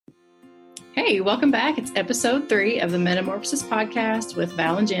Hey, welcome back. It's episode 3 of the Metamorphosis podcast with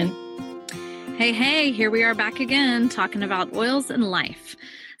Val and Jen. Hey, here we are back again talking about oils and life.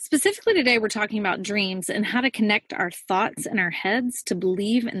 Specifically today, we're talking about dreams and how to connect our thoughts and our heads to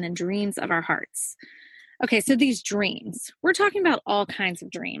believe in the dreams of our hearts. Okay, so these dreams, we're talking about all kinds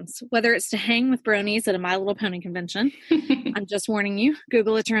of dreams, whether it's to hang with bronies at a My Little Pony convention. I'm just warning you,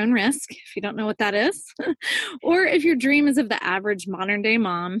 Google at your own risk if you don't know what that is. Or if your dream is of the average modern day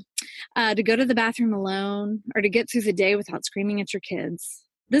mom, to go to the bathroom alone or to get through the day without screaming at your kids.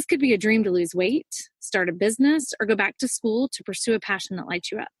 This could be a dream to lose weight, start a business, or go back to school to pursue a passion that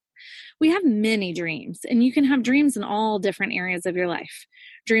lights you up. We have many dreams, and you can have dreams in all different areas of your life.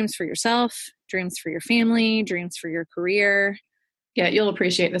 Dreams for yourself, dreams for your family, dreams for your career. Yeah, you'll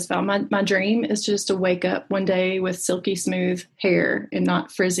appreciate this, Val. My dream is just to wake up one day with silky smooth hair and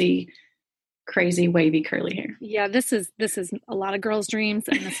not frizzy, crazy, wavy, curly hair. Yeah, this is a lot of girls' dreams,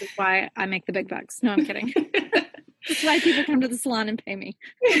 and this is why I make the big bucks. No, I'm kidding. That's why people come to the salon and pay me.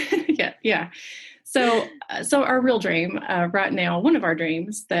 Yeah. So our real dream right now, one of our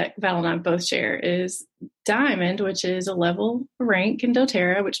dreams that Val and I both share is Diamond, which is a level rank in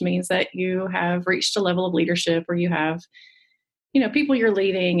doTERRA, which means that you have reached a level of leadership where you have, people you're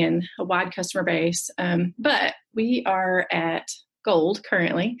leading and a wide customer base. But we are at gold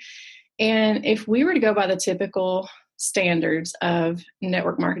currently. And if we were to go by the typical standards of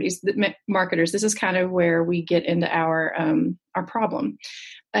network marketers, this is kind of where we get into our problem.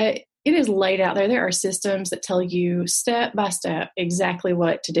 It is laid out there. There are systems that tell you step by step exactly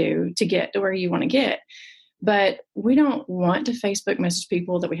what to do to get to where you want to get. But we don't want to Facebook message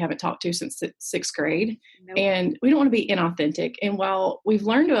people that we haven't talked to since 6th grade. Nope. And we don't want to be inauthentic. And while we've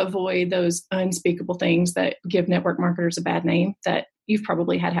learned to avoid those unspeakable things that give network marketers a bad name that you've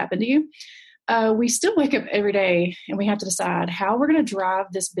probably had happen to you, we still wake up every day and we have to decide how we're going to drive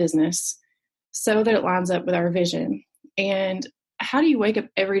this business so that it lines up with our vision. And how do you wake up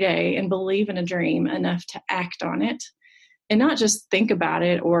every day and believe in a dream enough to act on it and not just think about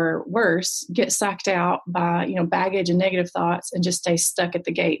it, or worse, get sucked out by, baggage and negative thoughts and just stay stuck at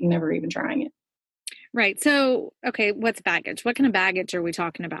the gate and never even trying it? Right. So, okay, what's baggage? What kind of baggage are we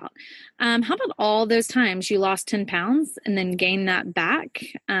talking about? How about all those times you lost 10 pounds and then gained that back?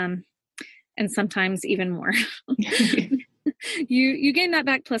 And sometimes even more. You gain that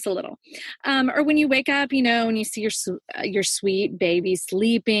back plus a little. Or when you wake up, and you see your sweet baby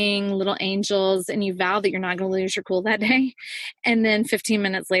sleeping, little angels, and you vow that you're not going to lose your cool that day. And then 15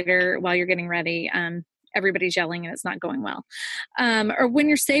 minutes later, while you're getting ready, everybody's yelling and it's not going well. Or when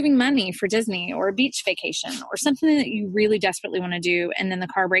you're saving money for Disney or a beach vacation or something that you really desperately want to do, and then the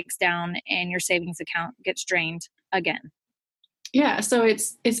car breaks down and your savings account gets drained again. Yeah, so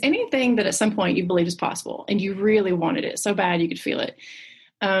it's anything that at some point you believed is possible and you really wanted it so bad you could feel it.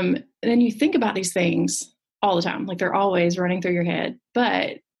 And then you think about these things all the time, like they're always running through your head,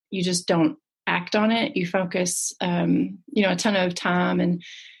 but you just don't act on it. You focus, a ton of time and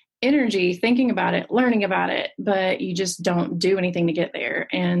energy thinking about it, learning about it, but you just don't do anything to get there.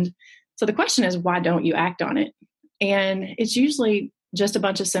 And so the question is, why don't you act on it? And it's usually just a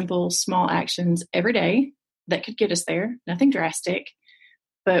bunch of simple, small actions every day that could get us there. Nothing drastic,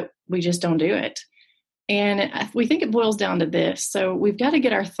 but we just don't do it. And we think it boils down to this. So we've got to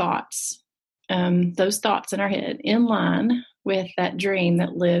get our thoughts, those thoughts in our head, in line with that dream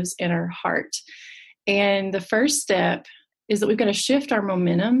that lives in our heart. And the first step is that we've got to shift our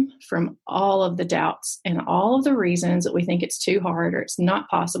momentum from all of the doubts and all of the reasons that we think it's too hard or it's not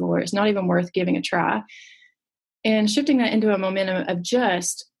possible or it's not even worth giving a try, and shifting that into a momentum of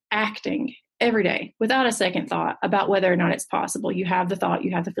just acting every day without a second thought about whether or not it's possible. You have the thought, you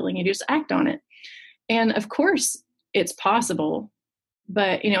have the feeling, you just act on it. And of course it's possible,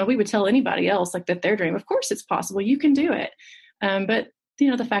 but we would tell anybody else like that their dream, of course it's possible, you can do it. But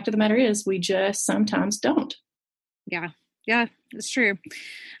the fact of the matter is we just sometimes don't. Yeah, it's true.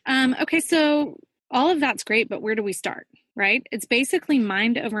 Okay. So all of that's great, but where do we start? Right? It's basically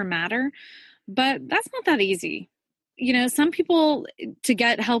mind over matter, but that's not that easy. Some people, to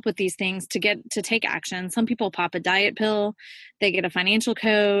get help with these things, to take action, some people pop a diet pill, they get a financial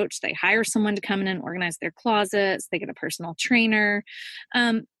coach, they hire someone to come in and organize their closets, they get a personal trainer.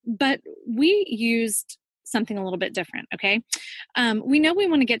 But we used something a little bit different. Okay. We know we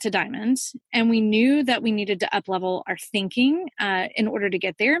want to get to Diamond, and we knew that we needed to up-level our thinking in order to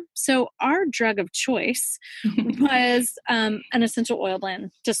get there. So our drug of choice was an essential oil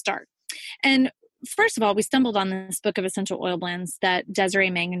blend to start. And first of all, we stumbled on this book of essential oil blends that Desiree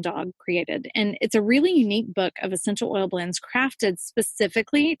Mangendog created. And it's a really unique book of essential oil blends crafted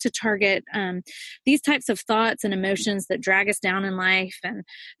specifically to target these types of thoughts and emotions that drag us down in life and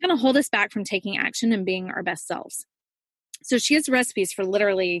kind of hold us back from taking action and being our best selves. So she has recipes for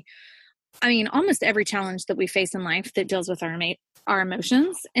literally, almost every challenge that we face in life that deals with our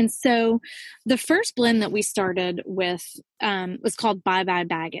emotions. And so the first blend that we started with was called Bye Bye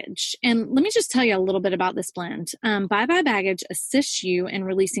Baggage. And let me just tell you a little bit about this blend. Bye Bye Baggage assists you in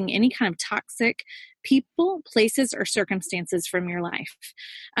releasing any kind of toxic people, places, or circumstances from your life.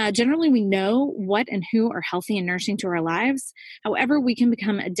 Generally, we know what and who are healthy and nourishing to our lives. However, we can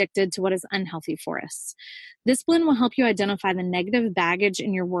become addicted to what is unhealthy for us. This blend will help you identify the negative baggage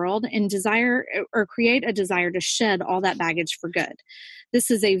in your world and desire or create a desire to shed all that baggage for good.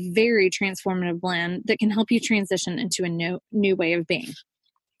 This is a very transformative blend that can help you transition into a new way of being.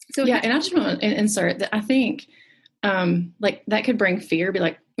 So yeah, and I just want to insert that I think like that could bring fear, be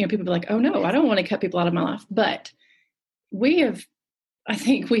like, people be like, oh no, I don't want to cut people out of my life. But I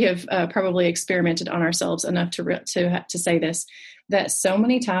think we have probably experimented on ourselves enough to say this, that so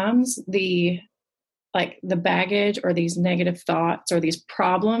many times the baggage or these negative thoughts or these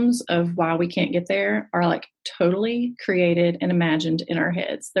problems of why we can't get there are like totally created and imagined in our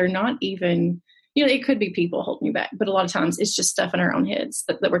heads. They're not even, it could be people holding you back, but a lot of times it's just stuff in our own heads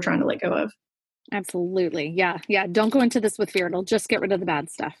that we're trying to let go of. Absolutely. Yeah. Yeah. Don't go into this with fear. It'll just get rid of the bad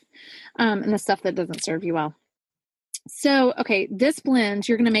stuff and the stuff that doesn't serve you well. So, okay, this blend,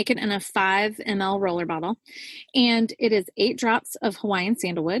 you're going to make it in a 5 ml roller bottle, and it is 8 drops of Hawaiian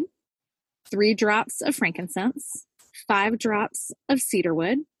sandalwood, 3 drops of frankincense, 5 drops of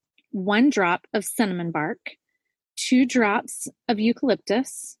cedarwood, 1 drop of cinnamon bark, 2 drops of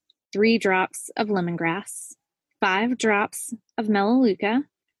eucalyptus, 3 drops of lemongrass, 5 drops of melaleuca,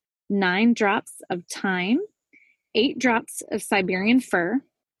 9 drops of thyme, 8 drops of Siberian fir,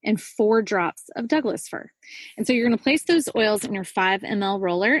 and 4 drops of Douglas fir. And so you're going to place those oils in your 5 ml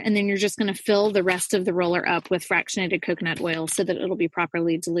roller, and then you're just going to fill the rest of the roller up with fractionated coconut oil so that it'll be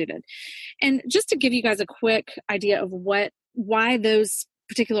properly diluted. And just to give you guys a quick idea of why those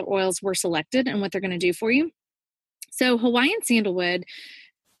particular oils were selected and what they're going to do for you. So Hawaiian sandalwood,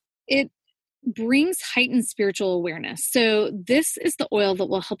 it brings heightened spiritual awareness. So this is the oil that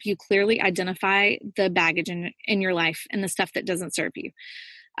will help you clearly identify the baggage in your life and the stuff that doesn't serve you.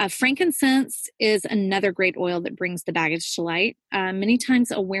 Frankincense is another great oil that brings the baggage to light. Many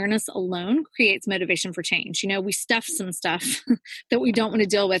times awareness alone creates motivation for change. We stuff some stuff that we don't want to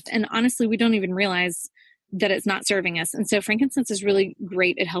deal with. And honestly, we don't even realize that it's not serving us. And so frankincense is really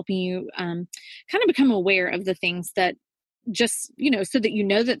great at helping you kind of become aware of the things that just, so that you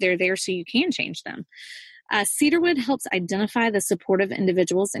know that they're there so you can change them. Cedarwood helps identify the supportive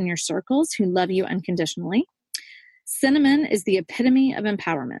individuals in your circles who love you unconditionally. Cinnamon is the epitome of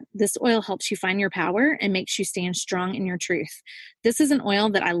empowerment. This oil helps you find your power and makes you stand strong in your truth. This is an oil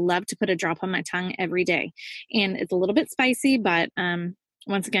that I love to put a drop on my tongue every day. And it's a little bit spicy, but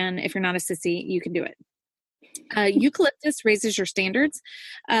once again, if you're not a sissy, you can do it. Eucalyptus raises your standards.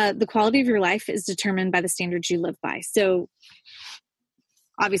 The quality of your life is determined by the standards you live by. So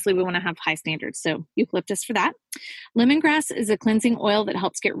obviously we want to have high standards. So eucalyptus for that. Lemongrass is a cleansing oil that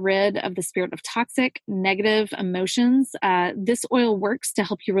helps get rid of the spirit of toxic, negative emotions. This oil works to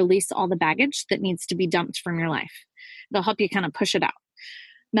help you release all the baggage that needs to be dumped from your life. They'll help you kind of push it out.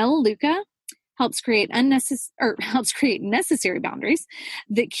 Melaleuca helps create necessary boundaries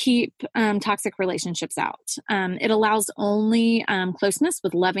that keep toxic relationships out. It allows only closeness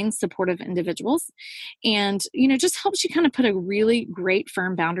with loving, supportive individuals, and just helps you kind of put a really great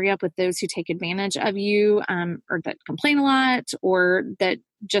firm boundary up with those who take advantage of you, or that complain a lot, or that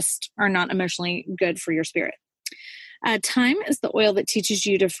just are not emotionally good for your spirit. Thyme is the oil that teaches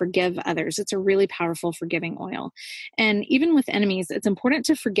you to forgive others. It's a really powerful forgiving oil. And even with enemies, it's important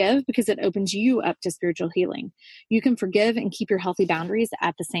to forgive because it opens you up to spiritual healing. You can forgive and keep your healthy boundaries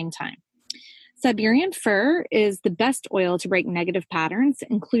at the same time. Siberian fir is the best oil to break negative patterns,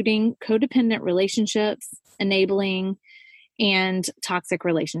 including codependent relationships, enabling, and toxic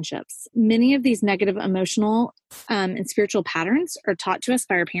relationships. Many of these negative emotional and spiritual patterns are taught to us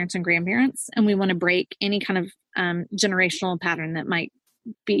by our parents and grandparents, and we want to break any kind of generational pattern that might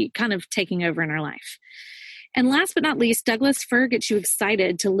be kind of taking over in our life. And last but not least, Douglas fir gets you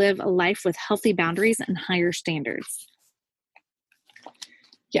excited to live a life with healthy boundaries and higher standards.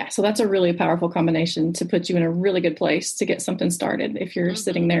 Yeah, so that's a really powerful combination to put you in a really good place to get something started if you're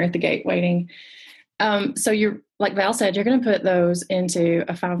sitting there at the gate waiting. So you're, like Val said, you're going to put those into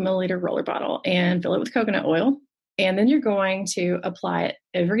a 5 milliliter roller bottle and fill it with coconut oil. And then you're going to apply it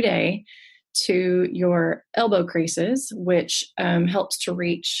every day to your elbow creases, which helps to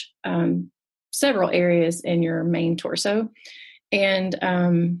reach several areas in your main torso.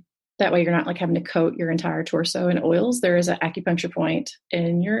 And that way you're not like having to coat your entire torso in oils. There is an acupuncture point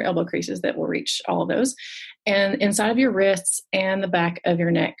in your elbow creases that will reach all of those. And inside of your wrists and the back of your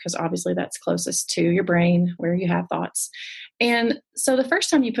neck, because obviously that's closest to your brain where you have thoughts. And so the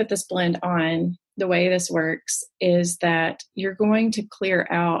first time you put this blend on, the way this works is that you're going to clear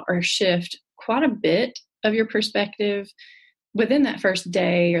out or shift quite a bit of your perspective within that first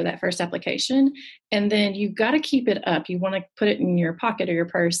day or that first application. And then you've got to keep it up. You want to put it in your pocket or your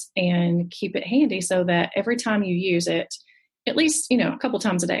purse and keep it handy so that every time you use it, at least, a couple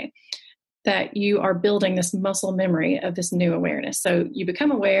times a day, that you are building this muscle memory of this new awareness. So you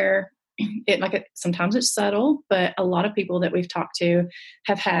become aware. Sometimes it's subtle, but a lot of people that we've talked to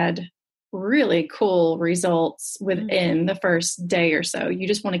have had really cool results within the first day or so. You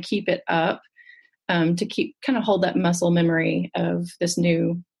just want to keep it up. To hold that muscle memory of this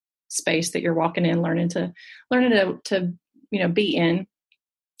new space that you're walking in, learning to be in.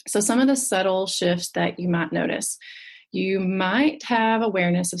 So some of the subtle shifts that you might notice, you might have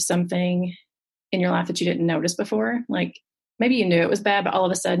awareness of something in your life that you didn't notice before. Like maybe you knew it was bad, but all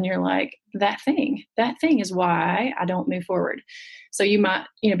of a sudden you're like, that thing is why I don't move forward. So you might,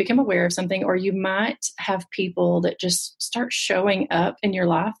 become aware of something, or you might have people that just start showing up in your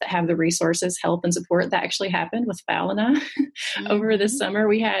life that have the resources, help, and support. That actually happened with Val and I over this summer.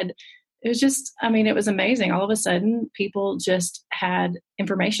 It was amazing. All of a sudden, people just had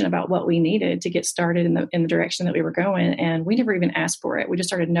information about what we needed to get started in the direction that we were going. And we never even asked for it. We just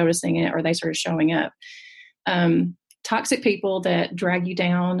started noticing it, or they started showing up. Toxic people that drag you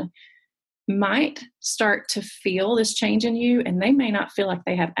down might start to feel this change in you, and they may not feel like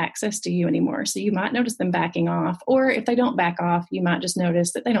they have access to you anymore. So you might notice them backing off, or if they don't back off, you might just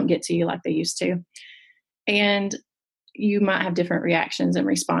notice that they don't get to you like they used to. And you might have different reactions and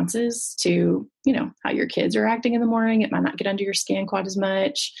responses to, how your kids are acting in the morning. It might not get under your skin quite as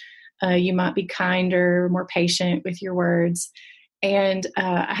much. You might be kinder, more patient with your words. And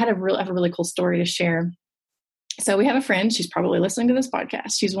I have a really cool story to share. So we have a friend, she's probably listening to this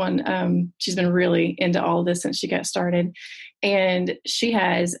podcast. She's been really into all of this since she got started. And she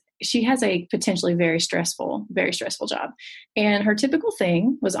has a potentially very stressful job. And her typical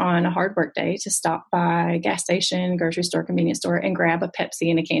thing was on a hard work day to stop by a gas station, grocery store, convenience store, and grab a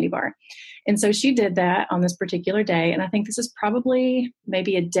Pepsi and a candy bar. And so she did that on this particular day. And I think this is probably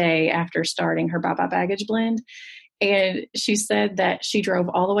maybe a day after starting her Bye Bye Baggage blend. And she said that she drove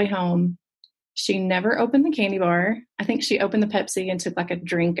all the way home. She never opened the candy bar. I think she opened the Pepsi and took like a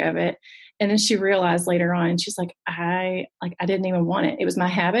drink of it. And then she realized later on, she's like, I didn't even want it. It was my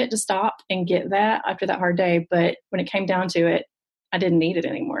habit to stop and get that after that hard day. But when it came down to it, I didn't need it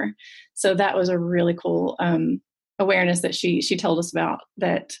anymore. So that was a really cool awareness that she told us about,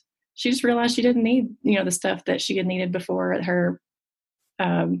 that she just realized she didn't need, the stuff that she had needed before. Her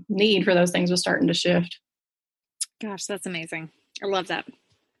need for those things was starting to shift. Gosh, that's amazing. I love that.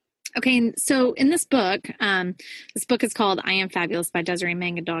 Okay, so in this book is called I Am Fabulous by Desiree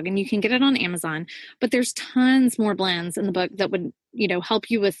Mangadog, and you can get it on Amazon, but there's tons more blends in the book that would, help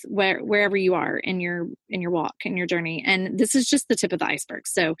you with wherever you are in your walk, in your journey. And this is just the tip of the iceberg.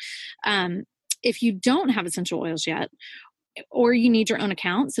 So if you don't have essential oils yet, or you need your own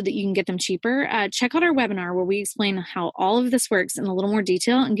account so that you can get them cheaper, check out our webinar where we explain how all of this works in a little more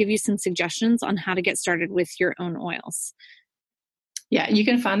detail and give you some suggestions on how to get started with your own oils. Yeah, you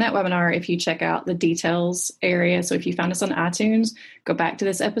can find that webinar if you check out the details area. So if you found us on iTunes, go back to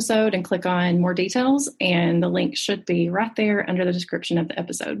this episode and click on more details, and the link should be right there under the description of the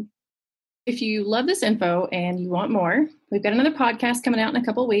episode. If you love this info and you want more, we've got another podcast coming out in a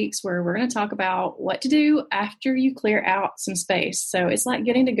couple of weeks where we're going to talk about what to do after you clear out some space. So it's like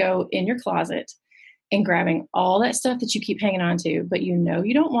getting to go in your closet and grabbing all that stuff that you keep hanging on to, but you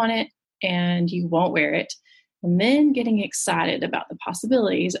don't want it and you won't wear it. And then getting excited about the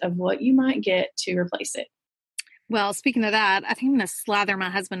possibilities of what you might get to replace it. Well, speaking of that, I think I'm going to slather my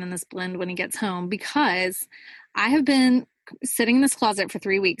husband in this blend when he gets home, because I have been sitting in this closet for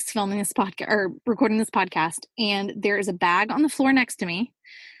 3 weeks filming this podcast or recording this podcast. And there is a bag on the floor next to me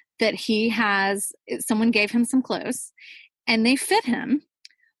that someone gave him some clothes and they fit him,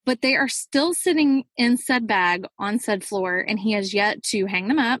 but they are still sitting in said bag on said floor, and he has yet to hang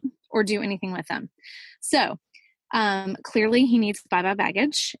them up or do anything with them. So clearly he needs Bye Bye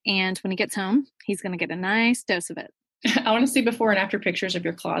Baggage, and when he gets home, he's going to get a nice dose of it. I want to see before and after pictures of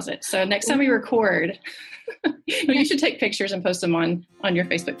your closet. So next time we record, you should take pictures and post them on your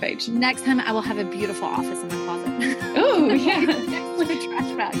Facebook page. Next time I will have a beautiful office in my closet. Oh, yeah. With a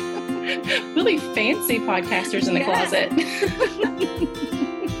trash bag. Really fancy podcasters in the closet.